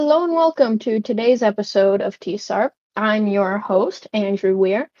Hello and welcome to today's episode of TSARP. I'm your host, Andrew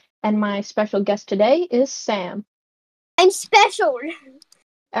Weir, and my special guest today is Sam. I'm special.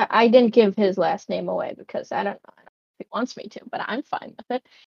 I didn't give his last name away because I don't know if he wants me to, but I'm fine with it.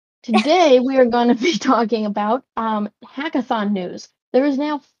 Today we are going to be talking about hackathon news. There is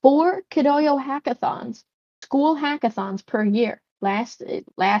now 4 Kidoyo hackathons, school hackathons per year. Last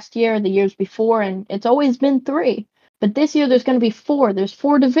year, the years before, and it's always been 3. But this year there's going to be 4. There's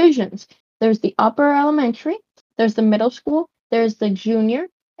 4 divisions. There's the upper elementary, there's the middle school, there's the junior,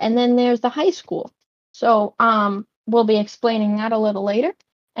 and then there's the high school. So we'll be explaining that a little later.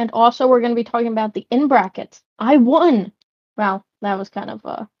 And also we're going to be talking about the in brackets. I won. Well, that was kind of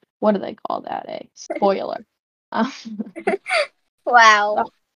a what do they call that? A spoiler. Wow.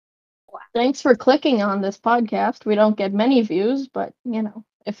 Thanks for clicking on this podcast. We don't get many views, but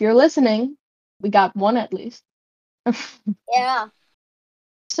if you're listening, we got one at least. Yeah.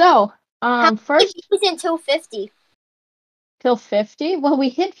 So, How first many views until 50? till 50. Well, we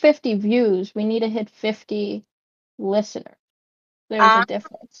hit 50 views. We need to hit 50 listeners. There's a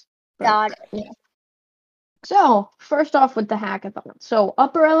difference. Got it. Yeah. So, first off with the hackathon. So,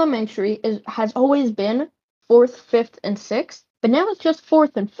 upper elementary has always been 4th, 5th, and 6th, but now it's just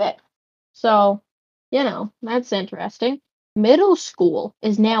 4th and 5th. So, that's interesting. Middle school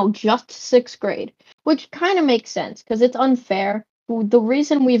is now just 6th grade, which kind of makes sense because it's unfair. The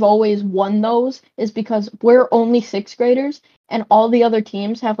reason we've always won those is because we're only 6th graders and all the other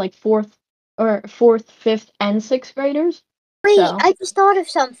teams have like 4th, 5th, and 6th graders. Wait, So, I just thought of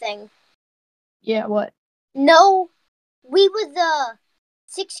something. yeah, what? No, we were the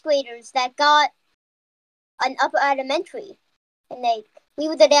 6th graders that got an upper elementary, and we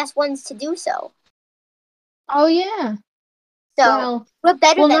were the last ones to do so. Oh yeah. So Well, we're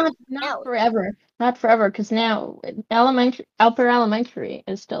better than not now. forever. Not forever, because now upper elementary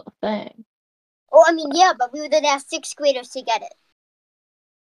is still a thing. Oh, I mean, yeah, but we were the last 6th graders to get it.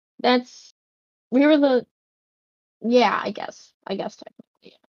 We were the, yeah, I guess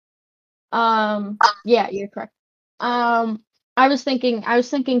technically. Yeah, you're correct. I was thinking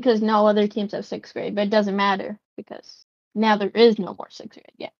because no other teams have 6th grade, but it doesn't matter because now there is no more 6th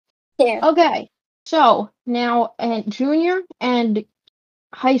grade yet. Yeah. Okay, so now junior and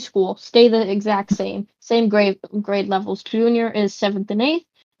high school stay the exact same grade levels. Junior is 7th and 8th,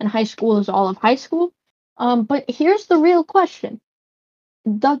 and high school is all of high school. But here's the real question.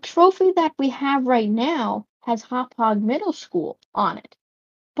 The trophy that we have right now has Hop Hog Middle School on it,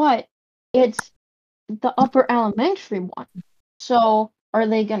 but it's the upper elementary one. So are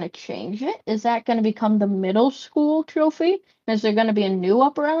they going to change it? Is that going to become the middle school trophy? Is there going to be a new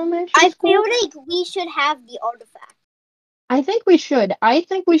upper elementary school? I feel like we should have the artifact. I think we should. I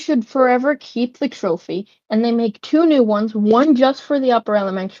think we should forever keep the trophy, and they make 2 new ones, one just for the upper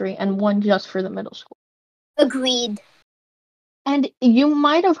elementary and one just for the middle school. Agreed. And you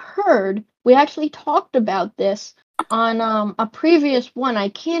might have heard, we actually talked about this on a previous one. I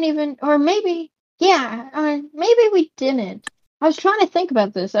can't even, or maybe, maybe we didn't. I was trying to think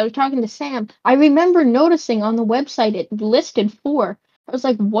about this. I was talking to Sam. I remember noticing on the website it listed 4. I was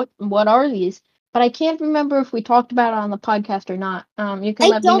like, what are these? But I can't remember if we talked about it on the podcast or not. You can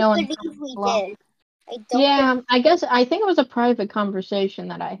let me know. I don't believe we did. I think it was a private conversation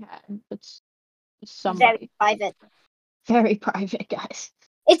that I had with somebody. Very private. Very private, guys.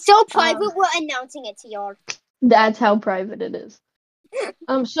 It's so private, we're announcing it to y'all. That's how private it is.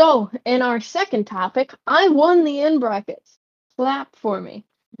 So in our second topic, I won the in brackets. Clap for me.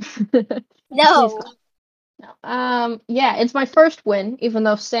 No. Yeah, it's my first win, even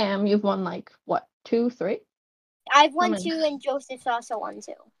though Sam, you've won like what, 2, 3? I've won 2 and Joseph's also won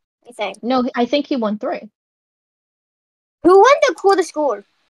 2, I think. No, I think he won 3. Who won the coolest score?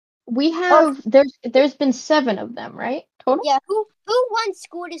 We have there's been 7 of them, right? Total? Yeah, who won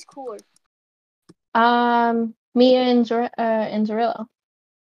scored is cool? Me and Zarillo.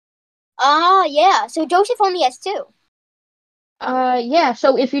 Yeah. So Joseph only has 2. Yeah,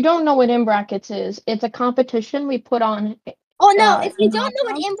 so if you don't know what in brackets is, it's a competition we put on. Oh no, if you don't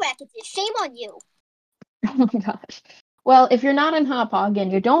know what in brackets is, shame on you. Oh my gosh. Well, if you're not in Hop Hog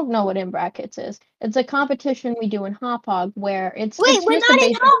and you don't know what in brackets is, it's a competition we do in Hop Hog where it's Wait, it's we're just not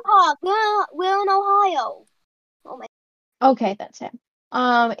in Hop Hog. We're in Ohio. Oh my. Okay, that's it.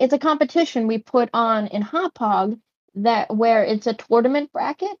 It's a competition we put on in Hop Hog where it's a tournament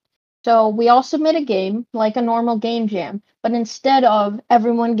bracket. So we all submit a game like a normal game jam, but instead of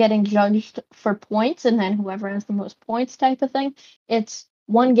everyone getting judged for points and then whoever has the most points type of thing, it's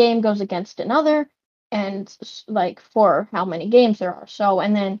one game goes against another and like for how many games there are. So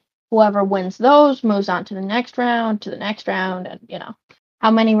and then whoever wins those moves on to the next round, and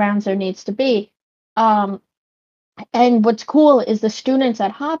how many rounds there needs to be. Um, and what's cool is the students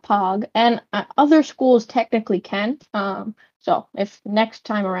at Hopog and other schools technically can. So if next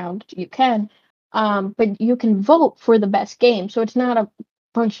time around you can, but you can vote for the best game. So it's not a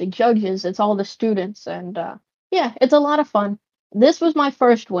bunch of judges; it's all the students, and yeah, it's a lot of fun. This was my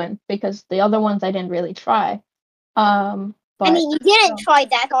first win because the other ones I didn't really try. I But mean, you didn't try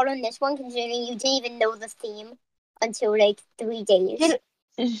that hard on this one, considering you didn't even know the theme until like 3 days.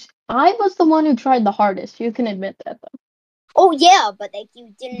 I was the one who tried the hardest. You can admit that, though. Oh yeah, but like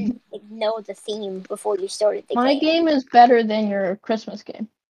you didn't like, know the theme before you started the My game. game is better than your Christmas game.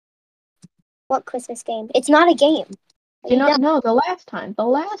 What Christmas game? It's not a game. Do you not know the last one, for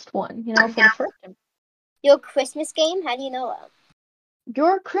the first time. Your Christmas game? How do you know that?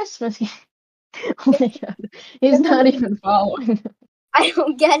 Your Christmas game. Oh my god. He's not even following. I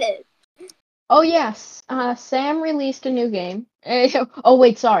don't get it. Oh yes. Sam released a new game. Oh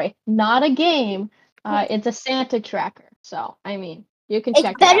wait, sorry. Not a game. It's a Santa tracker. So, I mean, you can It's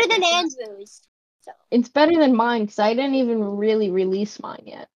check it better out. than Andrew's. So It's better than mine because I didn't even really release mine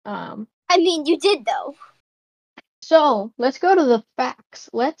yet. I mean, you did though. So let's go to the facts.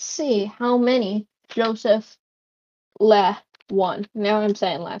 Let's see how many Joseph Le won. Now I'm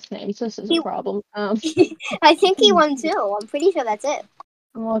saying last names. This is a problem. I think he won too. I'm pretty sure that's it.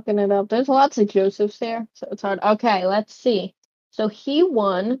 I'm looking it up. There's lots of Josephs there, so it's hard. Okay, let's see. So he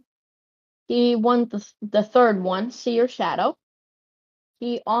won. He won the third one, See Your Shadow.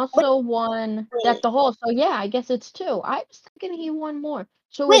 He also won Deck Wait, the Hall. So yeah, I guess it's two. I was thinking he won more.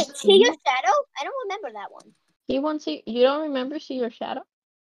 So wait, it's see your shadow? I don't remember that one. he won. See, you don't remember See Your Shadow?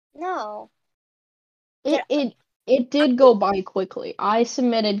 No. Did, It did go by quickly. I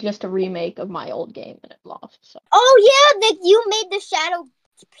submitted just a remake of my old game and it lost. So oh yeah, like you made the shadow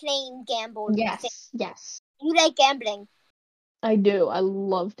playing gamble thing. yes, You like gambling. I do. I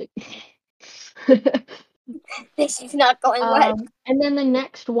loved it. This is not going well. And then the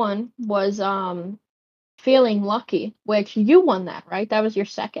next one was Feeling Lucky, which you won that, right? That was your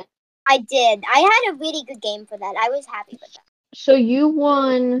second. I did. I had a really good game for that. I was happy with that. So you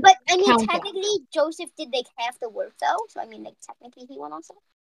won. But I mean, Countdown. technically, Joseph did like half the work though. So I mean, like technically, he won also.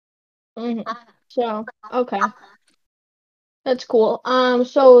 So okay, that's cool.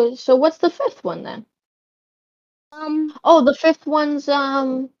 So what's the fifth one then? Oh, the fifth one's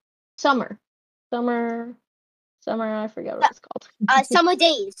summer, summer, summer. I forget what it's called. Summer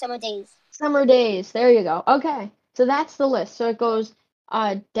days. Summer days. Summer days. There you go. Okay, so that's the list. So it goes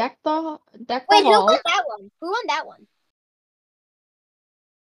deck the Wait, who hall. won that one? Who won that one?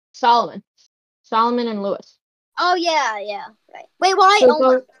 Solomon and Lewis. Oh yeah, yeah, right. Wait, why? So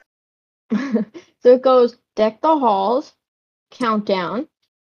Oh my. so it goes Deck the Halls, Countdown,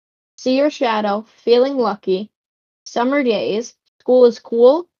 See Your Shadow, Feeling Lucky, Summer Days, School is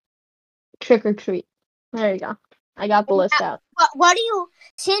Cool, Trick or Treat. There you go. I got the list out. What do you?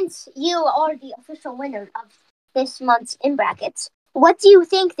 Since you are the official winner of this month's In Brackets, what do you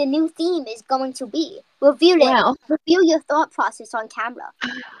think the new theme is going to be? Reveal your thought process on camera.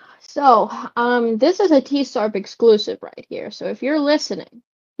 So, this is a T-Starp exclusive right here. So if you're listening,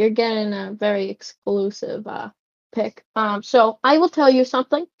 you're getting a very exclusive pick. So I will tell you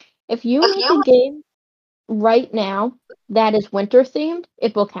something. If you make a game right now that is winter themed,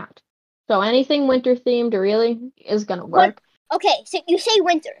 it will count. So anything winter themed really is gonna work. Okay, so you say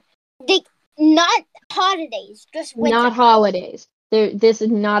winter. Not holidays, just winter. Not holidays. This is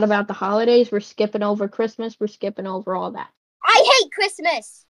not about the holidays. We're skipping over Christmas. We're skipping over all that. I hate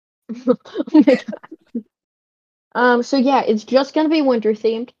Christmas. Oh my god. So yeah, it's just gonna be winter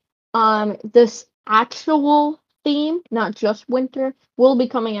themed. This actual theme, not just winter, will be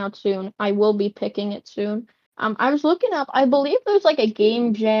coming out soon. I will be picking it soon. I was looking up. I believe there's like a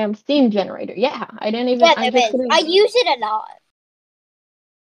game jam theme generator. Yeah, I didn't even. Yeah, there is. I use it a lot.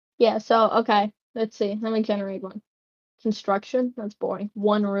 Yeah. So okay, let's see. Let me generate one. Construction. That's boring.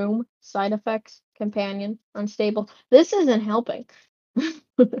 One room. Side effects. Companion. Unstable. This isn't helping.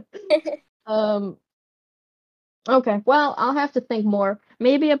 Okay, well, I'll have to think more.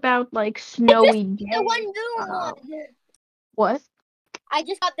 Maybe about like snowy day. The one room one. What? I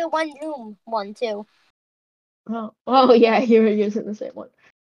just got the one room one too. Oh yeah, you were using the same one.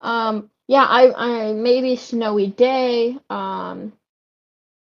 Yeah, I maybe snowy day. No,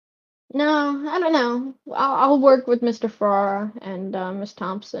 I don't know. I'll work with Mr. Farrar and Miss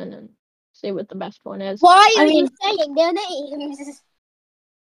Thompson and see what the best one is. Why are you saying their names?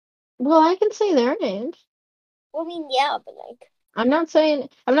 Well, I can say their names. Well, I mean, yeah, but like. I'm not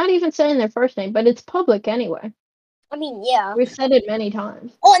even saying their first name, but it's public anyway. I mean, yeah. We've said it many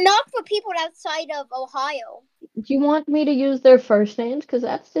times. Oh, not for people outside of Ohio. Do you want me to use their first names? Because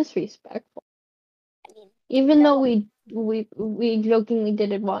that's disrespectful. I mean, Even though no. we jokingly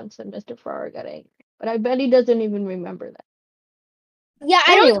did it once and Mr. Farrar got angry. But I bet he doesn't even remember that. Yeah,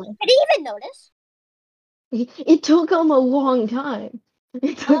 I Anyway. don't. Did he even notice? It took him a long time.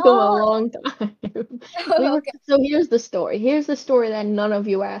 It took him a Oh, long time. okay. So here's the story. Here's the story that none of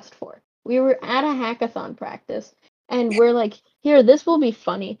you asked for. We were at a hackathon practice and we're like, here, this will be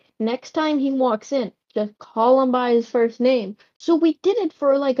funny. Next time he walks in, just call him by his first name. So we did it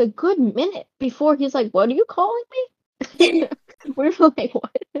for like a good minute before he's like, what are you calling me? We're like,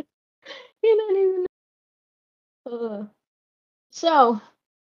 what? You don't even know. So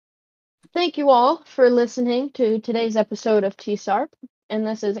thank you all for listening to today's episode of TSARP. And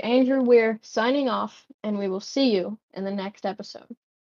this is Andrew Weir signing off, and we will see you in the next episode.